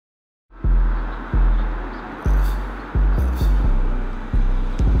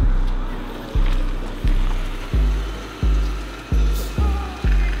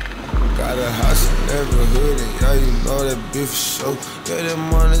Yeah, you know that bitch for sure. Get that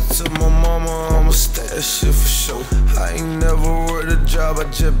money to my mama, I'ma stack that shit for sure. I ain't never worked a job, I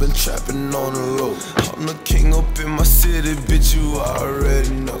just been trapping on the road. I'm the king up in my city, bitch, you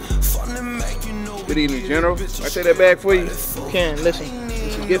already know. Funny Mac, you know. Good evening, General. I take that bag for you. Ken, listen.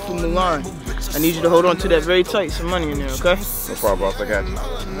 It's a gift from Mulan. I need you to hold on to that very tight. Some money in there, okay? No problem, boss. I got you.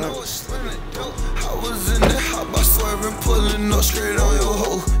 I was in the hot box swerving, pulling up straight on your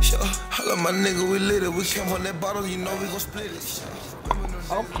hoe. Yeah, holla my nigga, we lit it. We came on that bottle, you know we gon' split it.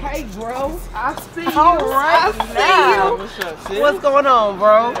 Okay, bro. I see you. All right, now. What's up, sis? What's going on,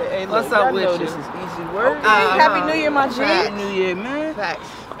 bro? Hey, What's look, up I with know you? This is easy work. Happy New Year, my G. Happy New Year, man. Facts.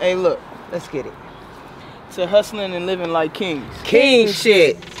 Hey, look. Let's get it. To hustling and living like kings. King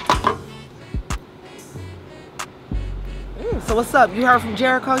shit. So what's up? You heard from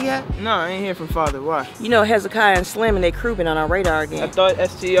Jericho yet? No, I ain't hear from Father. Why? You know Hezekiah and Slim and they crew been on our radar I again. thought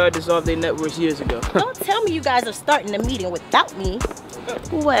STR dissolved their networks years ago. Don't tell me you guys are starting the meeting without me.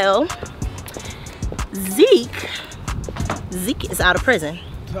 Well, Zeke is out of prison.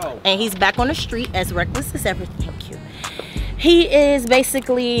 And he's back on the street as reckless as ever. Thank you. He is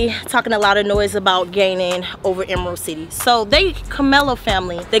basically talking a lot of noise about gaining over Emerald City. So they, Carmelo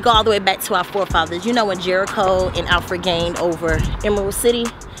family, they go all the way back to our forefathers. You know when Jericho and Alfred gained over Emerald City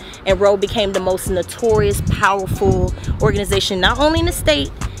and Roe became the most notorious, powerful organization, not only in the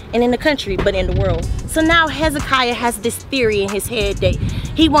state and in the country, but in the world. So now Hezekiah has this theory in his head that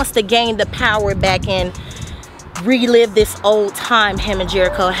he wants to gain the power back and relive this old time him and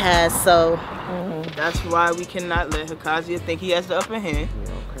Jericho has. So that's why we cannot let Hezekiah think he has the upper hand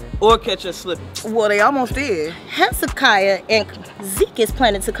or catch us slipping. Well, they almost did. Hezekiah and Zeke is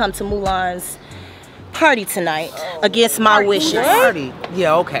planning to come to Mulan's party tonight against my wishes. Party.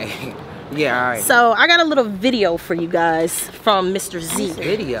 Yeah, okay. Yeah, all right. So I got a little video for you guys from Mr. Zeke.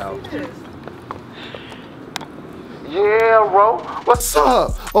 Video. Yeah, bro. What's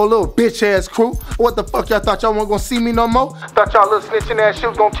up? Oh, little bitch ass crew. What the fuck y'all thought y'all weren't gonna see me no more? Thought y'all little snitching ass shit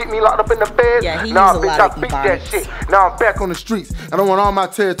was gonna keep me locked up in the bed? Yeah, he nah, used a bitch, lot I of beat that ebonics. shit. Now I'm back on the streets. And I want all my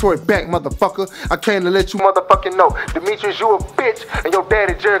territory back, motherfucker. I came to let you motherfucking know. Demetrius, you a bitch, and your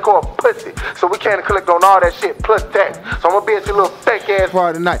daddy Jericho a pussy. So we can't collect on all that shit plus tax. So I'm gonna be at your little fake ass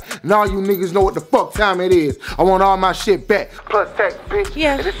party tonight. And all you niggas know what the fuck time it is. I want all my shit back plus tax, bitch.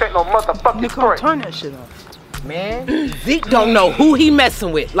 Yeah. And this ain't no motherfucking Nicole, threat. turn that shit off. Man, Zeke don't know who he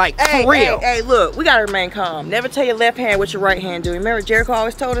messing with. Like, Hey, for real. hey, look, we gotta remain calm. Never tell your left hand what your right hand do. Remember Jericho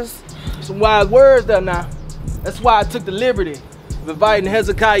always told us? Some wise words there now. That's why I took the liberty of inviting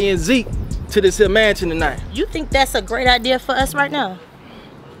Hezekiah and Zeke to this here mansion tonight. You think that's a great idea for us right now?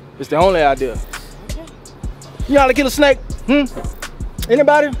 It's the only idea. You know how to kill a snake?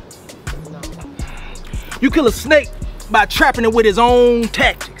 Anybody? You kill a snake by trapping it with his own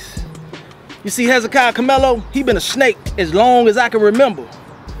tactics. You see, Hezekiah Carmelo, he been a snake as long as I can remember.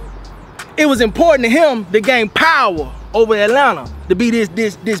 It was important to him to gain power over Atlanta, to be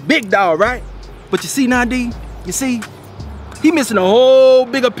this big dog, right? But you see now, D, you see, he missing a whole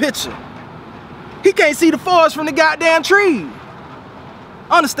bigger picture. He can't see the forest from the goddamn tree.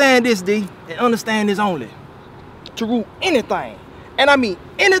 Understand this, D, and understand this only. To rule anything, and I mean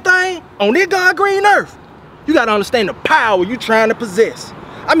anything on this god green earth, you gotta understand the power you trying to possess.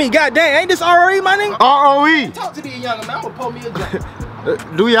 I mean, goddamn, ain't this ROE, my nigga? ROE. Talk to these young man, I'm gonna pull me a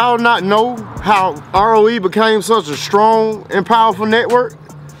gun. Do y'all not know how ROE became such a strong and powerful network?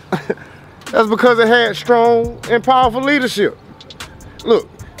 That's because it had strong and powerful leadership. Look,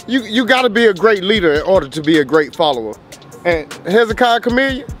 you gotta be a great leader in order to be a great follower. And Hezekiah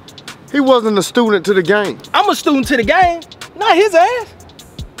Chameleon, he wasn't a student to the game. I'm a student to the game, not his ass.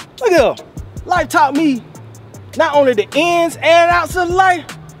 Look at him. Life taught me not only the ins and outs of life,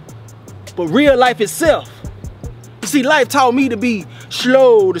 but real life itself. You see, life taught me to be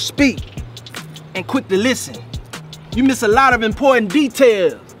slow to speak and quick to listen. You miss a lot of important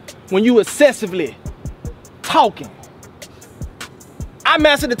details when you excessively talking. I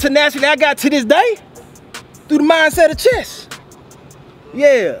mastered the tenacity I got to this day through the mindset of chess.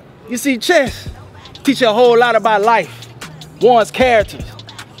 Yeah, you see, chess teach you a whole lot about life, one's characters,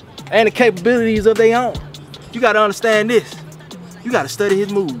 and the capabilities of their own. You gotta understand this. You gotta study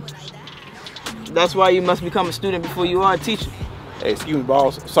his moves. That's why you must become a student before you are a teacher. Hey, excuse me,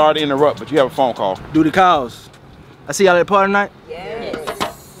 boss. Sorry to interrupt, but you have a phone call. Do the calls. I see y'all at the party tonight? Yes.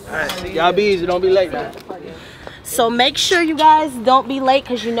 All right, y'all be easy, don't be late now. So make sure you guys don't be late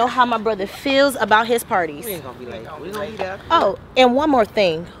because you know how my brother feels about his parties. We ain't gonna be late. We gonna be there. Oh, and one more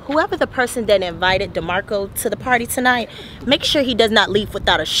thing. Whoever the person that invited DeMarco to the party tonight, make sure he does not leave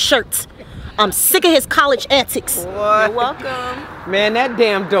without a shirt I'm sick of his college antics. What? You're welcome. Man, that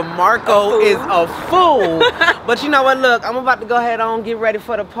damn DeMarco is a fool. But you know what? Look, I'm about to go ahead on get ready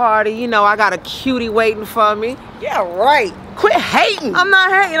for the party. You know, I got a cutie waiting for me. Yeah, right. Quit hating. I'm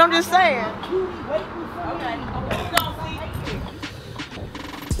not hating. I'm just saying.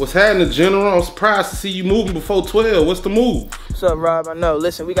 What's happening, General? I'm surprised to see you moving before 12. What's the move? What's up, Rob? I know.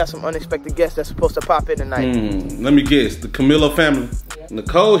 Listen, we got some unexpected guests that's supposed to pop in tonight. Let me guess. The Camillo family.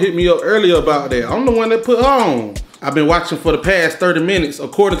 Nicole hit me up earlier about that. I'm the one that put her on. I've been watching for the past 30 minutes.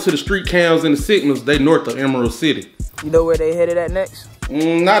 According to the street cams and the signals, they north of Emerald City. You know where they headed at next?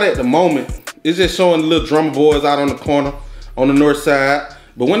 Not at the moment. It's just showing the little drummer boys out on the corner on the north side.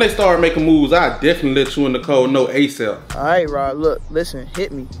 But when they start making moves, I definitely let you and Nicole know ASAP. All right, Rob. Look, listen,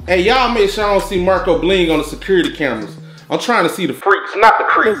 hit me. Hey, y'all make sure I don't see Marco Bling on the security cameras. I'm trying to see the freaks, not the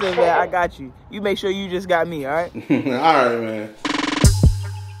creeps. Listen, man, I got you. You make sure you just got me, all right? All right, man.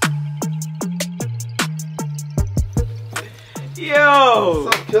 Yo!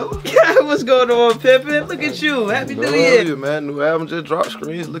 What's up, killer? Yeah, what's going on, Pippin? Look at you. Happy New Year. You, man. New album just dropped.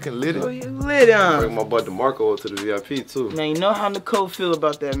 Screens looking lit. Oh, you lit on. Bring my boy DeMarco to the VIP too. Man, you know how Nicole feel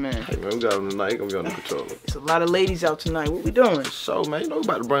about that, man. Hey man, we got him tonight. He gonna be on the controller. There's a lot of ladies out tonight. What we doing? So man, you know we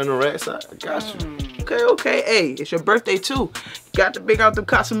about to bring the racks out. I got you. Okay. Hey, it's your birthday too. Got to bring out the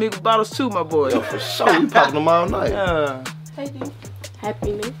Casamigo bottles too, my boy. Yo, for sure. We popping them all night. Hey, dude.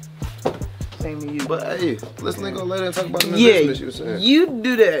 Happy New. Same to you. But hey, let's link up later and talk about the new Yeah, business you were saying. you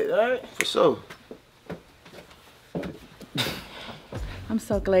do that, all right? For sure. I'm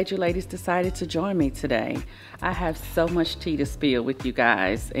so glad you ladies decided to join me today. I have so much tea to spill with you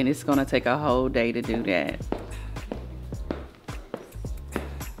guys, and it's gonna take a whole day to do that.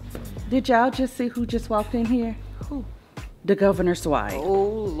 Did y'all just see who just walked in here? Who? The governor's wife.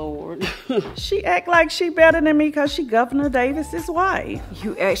 Oh, Lord. She act like she better than me because she Governor Davis's wife.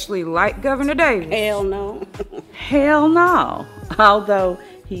 You actually like Governor Davis? Hell no. Hell no. Although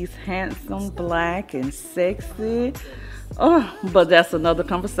he's handsome, black, and sexy. Oh, but that's another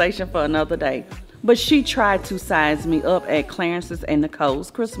conversation for another day. But she tried to size me up at Clarence's and Nicole's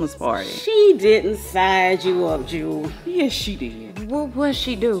Christmas party. She didn't size you up, Jewel. Yes, she did. What'd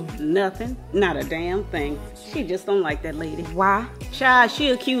she do? Nothing. Not a damn thing. She just don't like that lady. Why? Child, she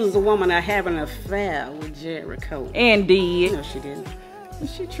accused the woman of having an affair with Jericho. And did. No, she didn't.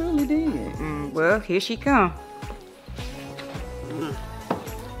 She truly did. Well, here she come.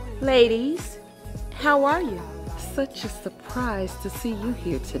 Ladies, how are you? Such a surprise to see you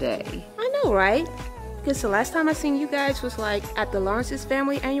here today. I know, right? Because the last time I seen you guys was like at the Lawrence's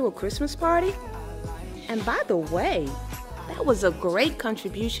family annual Christmas party. And by the way, that was a great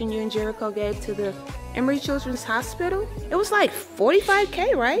contribution you and Jericho gave to the Emory Children's Hospital. It was like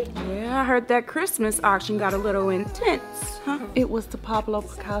 $45K, right? Yeah, I heard that Christmas auction got a little intense, huh? It was the Pablo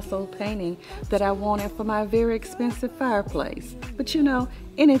Picasso painting that I wanted for my very expensive fireplace. But you know,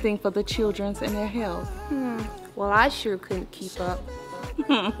 anything for the children's and their health. Well, I sure couldn't keep up.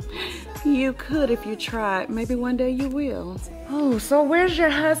 You could if you tried. Maybe one day you will. Oh, so where's your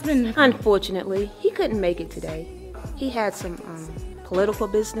husband? Unfortunately, he couldn't make it today. He had some political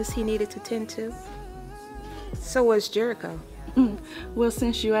business he needed to tend to. So was Jericho. Well,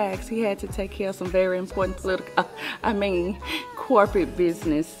 since you asked, he had to take care of some very important corporate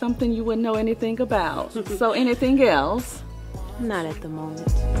business, something you wouldn't know anything about. So anything else? Not at the moment.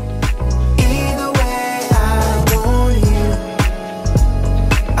 Either way, I want you.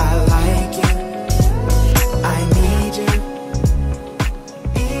 I like you. I need you.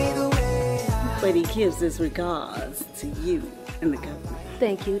 Either way, But he gives his regards to you and the governor.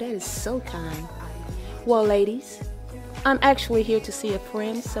 Thank you, that is so kind. Well, ladies, I'm actually here to see a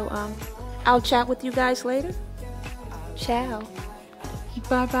friend, so I'll chat with you guys later. Ciao.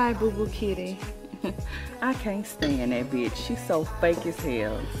 Bye-bye, boo-boo kitty. I can't stand that bitch. She's so fake as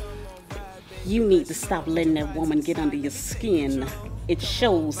hell. You need to stop letting that woman get under your skin. It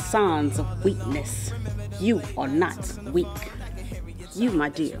shows signs of weakness. You are not weak. You, my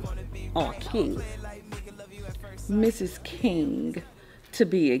dear, are king. Mrs. King, to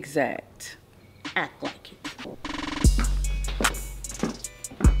be exact. Act like it.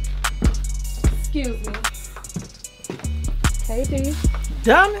 Excuse me. Hey, D.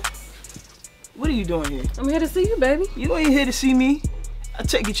 Diamond? What are you doing here? I'm here to see you, baby. You ain't here to see me. I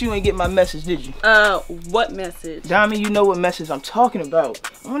take it you ain't get my message, did you? What message? Diamond, you know what message I'm talking about.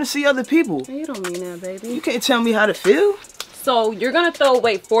 I want to see other people. You don't mean that, baby. You can't tell me how to feel. So you're gonna throw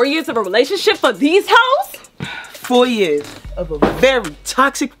away 4 years of a relationship for these hoes? 4 years of a very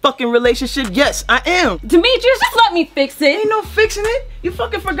toxic fucking relationship. Yes, I am. Demetrius, just let me fix it. Ain't no fixing it. You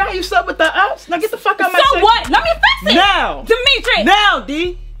fucking forgot you slept with the ops. Now get the fuck out of my So face. what? Let me fix it. Now. Demetrius. Now,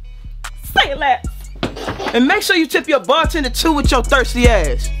 D. Say it less. And make sure you tip your bartender too with your thirsty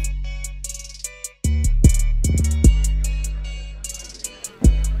ass.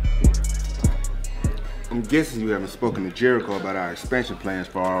 I'm guessing you haven't spoken to Jericho about our expansion plans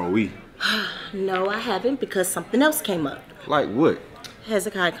for ROE. No, I haven't because something else came up. Like what?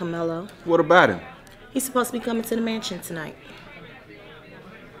 Hezekiah Carmelo. What about him? He's supposed to be coming to the mansion tonight.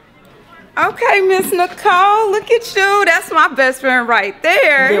 Okay, Miss Nicole, look at you. That's my best friend right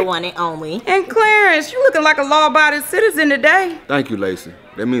there. The one and only. And Clarence, you looking like a law-abiding citizen today. Thank you, Lacey.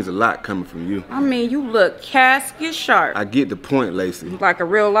 That means a lot coming from you. I mean, you look casket sharp. I get the point, Lacey. Like a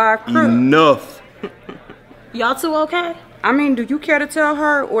real live crew. Enough. Y'all two okay? I mean, do you care to tell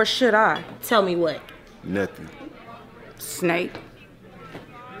her or should I? Tell me what? Nothing. Snake.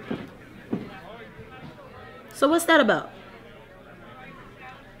 So what's that about?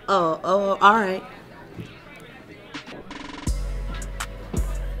 Oh, all right.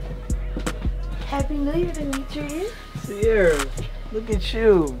 Happy New Year, Demetrius. Sierra, look at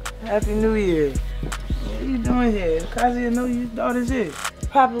you. Happy New Year. What are you doing here? Kazi, I know your daughter's here.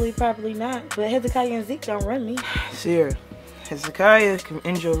 Probably not. But Hezekiah and Zeke don't run me. Sierra, Hezekiah can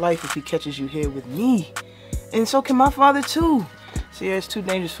end your life if he catches you here with me. And so can my father too. Sierra, it's too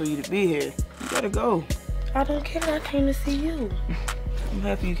dangerous for you to be here. You gotta go. I don't care. I came to see you. I'm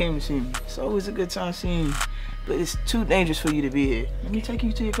happy you came to see me. It's always a good time seeing you. But it's too dangerous for you to be here. Let me take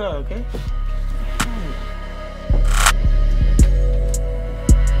you to your car, okay?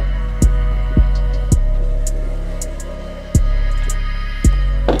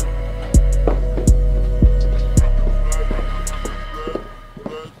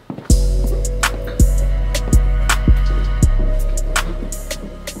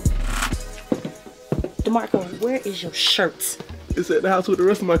 DeMarco, where is your shirt? It's at the house with the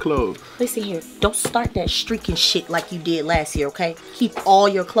rest of my clothes. Listen here, don't start that streaking shit like you did last year, okay? Keep all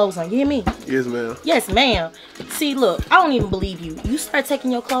your clothes on, you hear me? Yes, ma'am. Yes, ma'am. See, look, I don't even believe you. You start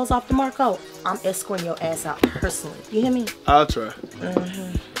taking your clothes off, DeMarco, I'm escorting your ass out personally. You hear me? I'll try.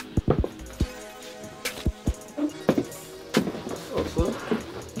 What's up?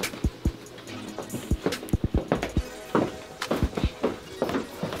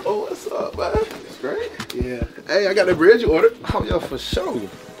 Oh, what's up, man? It's great. Yeah. Hey, I got that bread you ordered. Oh, yeah, for sure.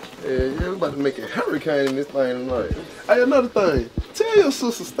 Yeah, we about to make a hurricane in this thing tonight. Hey, another thing. Tell your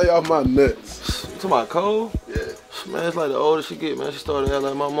sister stay off my nuts. You talking about Cole? Yeah. Man, it's like the older she get, man, she started acting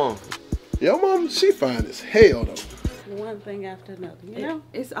like my mom. Your mom, she fine as hell, though. One thing after another, you know?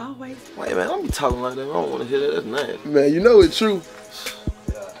 It's always... Wait, man, don't be talking like that. I don't want to hear that. That's nasty. Man, you know it's true.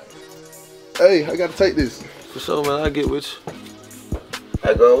 Hey, I gotta take this. For sure, man. I'll get with you.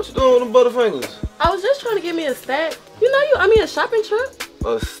 Hey, girl, what you doing with them Butterfingers? I was just trying to get me a stack. You know I mean a shopping trip.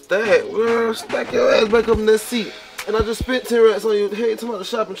 A stack? Girl, stack your ass back up in that seat. And I just spent 10 racks on you. Hey, talking about the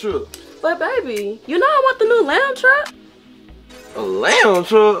shopping trip. But baby, you know I want the new lamb truck. A lamb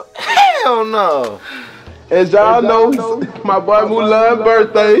truck? Hell no. As y'all know, my boy Mulan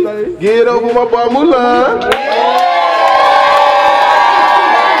birthday. Get it over my boy Mulan.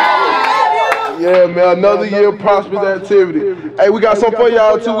 Yeah, man, another year of prosperous activity. Hey, we got some for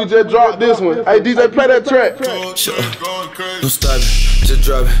y'all too. We just dropped this one. Hey, DJ, play that track. Don't stop it, just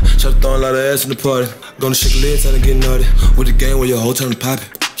drop it. Try to throw a lot of ass in the party. Gonna shake a leg, time to get naughty. With the game where your whole time to pop it.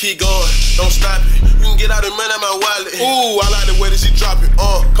 Keep going, don't stop it. You can get out of money out my wallet. Ooh, I like the way that she drop it.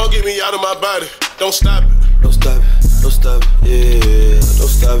 Come get me out of my body. Don't stop it. Don't stop it, don't stop it, yeah. Don't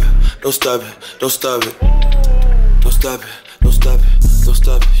stop it, don't stop it, don't stop it. Don't stop it, don't stop it, don't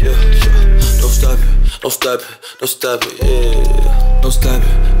stop it, yeah. Don't stop it, don't stop it, don't stop it, yeah. Don't stop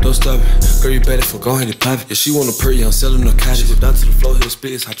it, don't stop it. Girl, you better for go ahead and pop it. Yeah, she want a pretty, I'm selling no cottage. Go down to the floor, hit the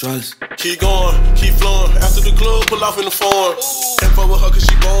split, it's hydraulics. Keep going, keep flowing. After the club, pull off in the form. Can't fuck with her cause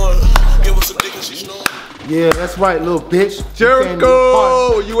she born. Give her some dick and she snoring. Yeah, that's right, little bitch.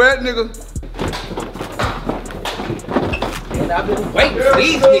 Jericho, you at, nigga? And I've been waiting for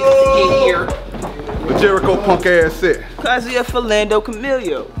these niggas to get here. But Jericho punk ass set. Kazi Philando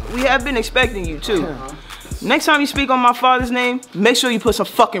Camilio. We have been expecting you too. Next time you speak on my father's name, make sure you put some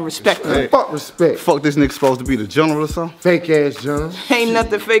fucking respect on it. Fuck respect. Fuck, this nigga supposed to be the general or something? Fake ass general. Ain't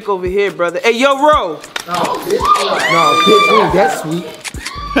nothing fake over here, brother. Hey, yo, Ro. No, bitch, you ain't that sweet.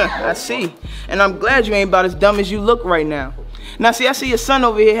 I see. And I'm glad you ain't about as dumb as you look right now. Now, see, I see your son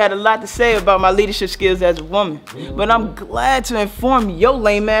over here had a lot to say about my leadership skills as a woman. But I'm glad to inform your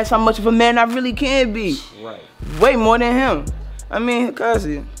lame ass how much of a man I really can be. Right. Way more than him. I mean,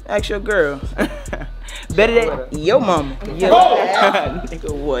 Kazi, ask your girl. Better than your mama.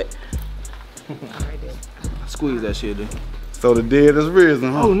 Nigga, what? Squeeze that shit, dude. So the dead is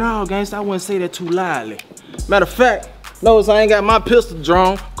risen, huh? Oh, no, gangsta, I wouldn't say that too loudly. Matter of fact, Notice I ain't got my pistol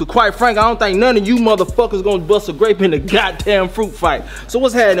drawn, cause quite frank, I don't think none of you motherfuckers gonna bust a grape in the goddamn fruit fight. So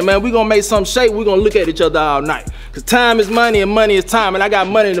what's happening, man? We gonna make some shape, we gonna look at each other all night. Cause time is money and money is time, and I got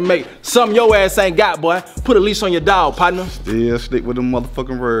money to make. Something your ass ain't got, boy. Put a leash on your dog, partner. Still stick with them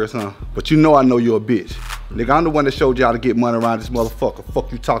motherfucking words, huh? But you know I know you're a bitch. Nigga, I'm the one that showed y'all to get money around this motherfucker.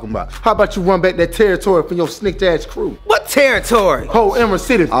 Fuck you talking about? How about you run back that territory from your snitch ass crew? What territory? Whole Emerald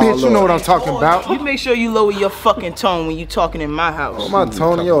City, bitch. You know what I'm talking about. You make sure you lower your fucking tone when you talking in my house. Oh, my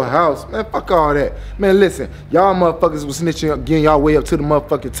tone in your house? Man, fuck all that. Man, listen, y'all motherfuckers was snitching up, getting y'all way up to the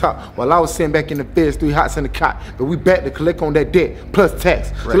motherfucking top, while I was sitting back in the feds, 3 hots in the cot. But we back to collect on that debt, plus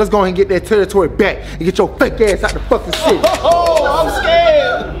tax. Right. So let's go ahead and get that territory back and get your fake ass out the fucking city. Oh, I'm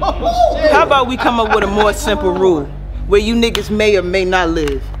scared. Oh, shit. How about we come up with a more simple rule, where you niggas may or may not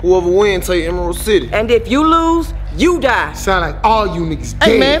live? Whoever wins take Emerald City. And if you lose, you die. Sound like all you niggas dead.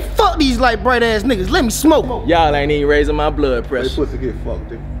 Hey man, fuck these like bright ass niggas. Let me smoke. Y'all ain't even raising my blood pressure. They pussy get fucked,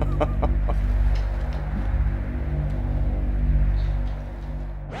 dude.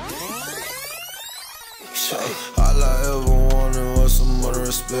 All I ever wanted was some money,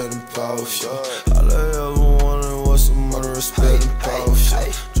 respect, and power. All I ever wanted was some money, respect, and power.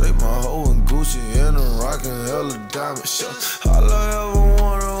 Drake my hoe in Gucci and I'm rockin' hella diamonds. All I ever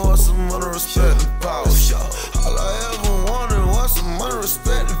wanted was some money, respect, and power. All I ever wanted was some money,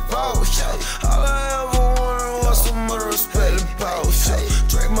 respect, and power. All I ever wanted was some money, respect, and power.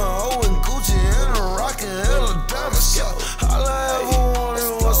 Drake my hoe in Gucci and I'm rockin' hella diamonds. All I ever wanted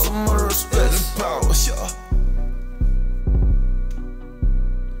was some money, respect, and power.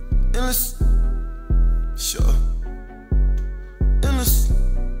 Endless, sure. Endless.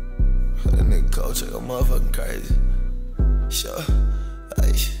 That nigga coach, I'm motherfucking crazy. Sure.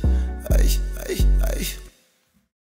 Ay.